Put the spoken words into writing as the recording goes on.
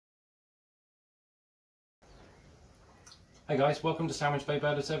Hey guys, welcome to Sandwich Bay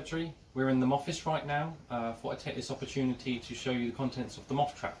Bird Observatory. We're in the Moth right now. Thought I'd take this opportunity to show you the contents of the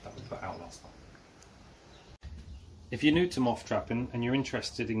moth trap that we put out last night. If you're new to moth trapping and you're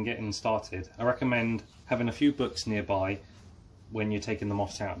interested in getting started, I recommend having a few books nearby when you're taking the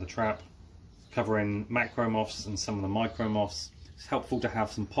moths out of the trap, covering macro moths and some of the micro moths. It's helpful to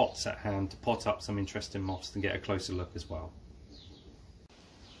have some pots at hand to pot up some interesting moths and get a closer look as well.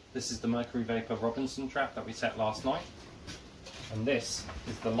 This is the mercury vapor Robinson trap that we set last night. And this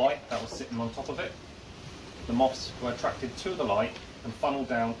is the light that was sitting on top of it. The moths were attracted to the light and funneled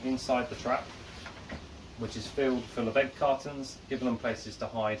down inside the trap, which is filled full of egg cartons, giving them places to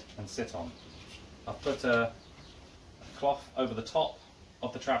hide and sit on. I've put a cloth over the top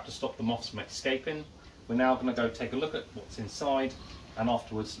of the trap to stop the moths from escaping. We're now going to go take a look at what's inside and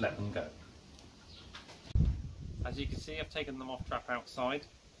afterwards let them go. As you can see, I've taken the moth trap outside.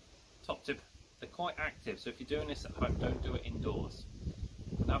 Top tip, they're quite active, so if you're doing this at home, don't do it indoors.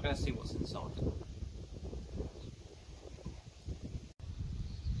 We're now going to see what's inside.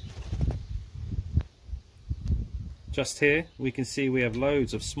 Just here we can see we have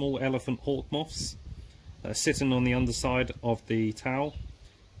loads of small elephant hawk moths that are sitting on the underside of the towel.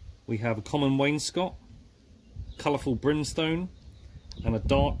 We have a common wainscot, colourful brimstone and a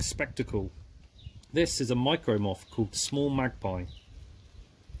dark spectacle. This is a micro moth called small magpie.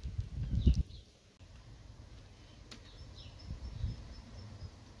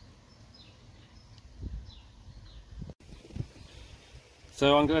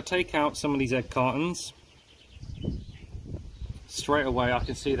 So I'm going to take out some of these egg cartons. Straight away I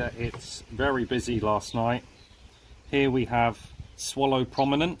can see that it's very busy last night. Here we have swallow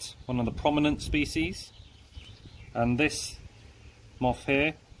prominent, one of the prominent species. And this moth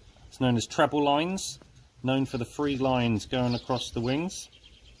here is known as treble lines, known for the 3 lines going across the wings.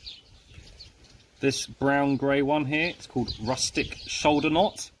 This brown grey one here, it's called rustic shoulder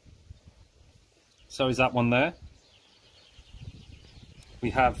knot. So is that one there. We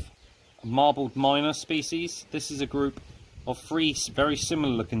have a marbled minor species. This is a group of 3 very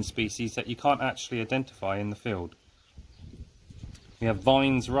similar looking species that you can't actually identify in the field. We have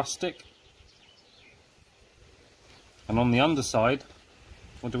vines rustic. And on the underside,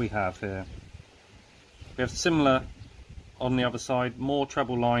 what do we have here? We have similar on the other side, more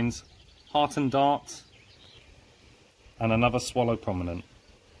treble lines, heart and dart, and another swallow prominent.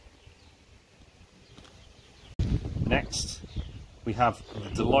 Next, we have the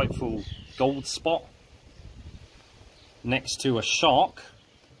delightful gold spot next to a shark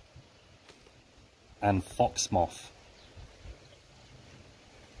and fox moth.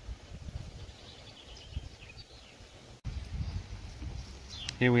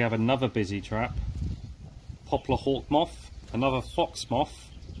 Here we have another busy trap, poplar hawk moth, another fox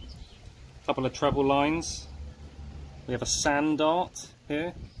moth, a couple of treble lines. We have a sand dart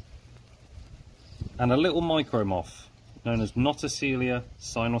here and a little micro moth known as Notocelia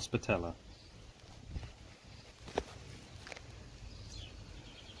cynospatella.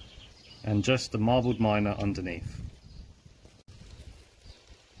 And just the marbled minor underneath.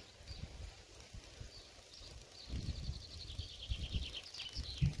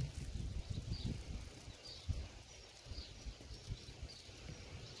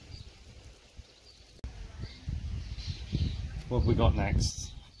 What have we got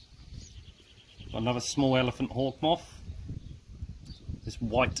next? Another small elephant hawk moth. This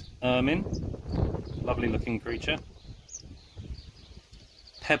white ermine, lovely looking creature.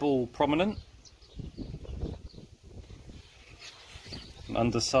 Pebble prominent. And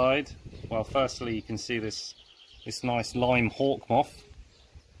underside, well, firstly you can see this nice lime hawk moth.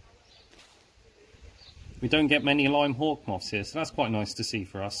 We don't get many lime hawk moths here, so that's quite nice to see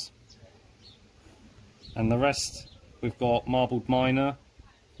for us. And the rest, we've got marbled minor,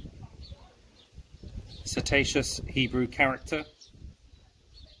 cetaceous Hebrew character,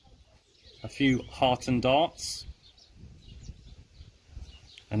 a few heart and darts,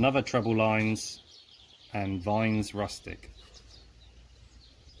 another treble lines, and vines rustic.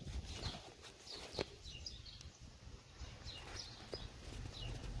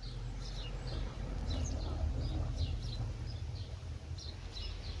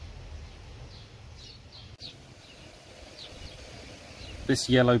 This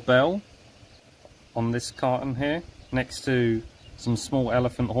yellow bell on this carton here, next to some small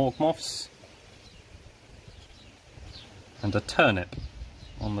elephant hawk moths, and a turnip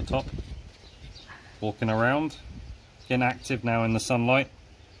on the top, walking around, getting active now in the sunlight.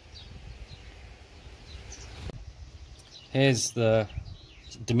 Here's the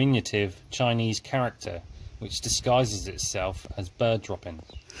diminutive Chinese character, which disguises itself as bird dropping.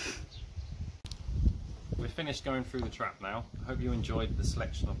 we're finished going through the trap now. I hope you enjoyed the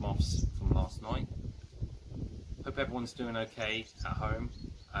selection of moths from last night. Hope everyone's doing okay at home,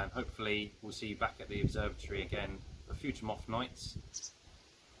 and hopefully we'll see you back at the observatory again for future moth nights.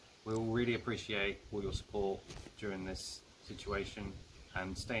 We'll really appreciate all your support during this situation,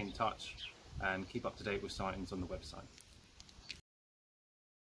 and stay in touch and keep up to date with sightings on the website.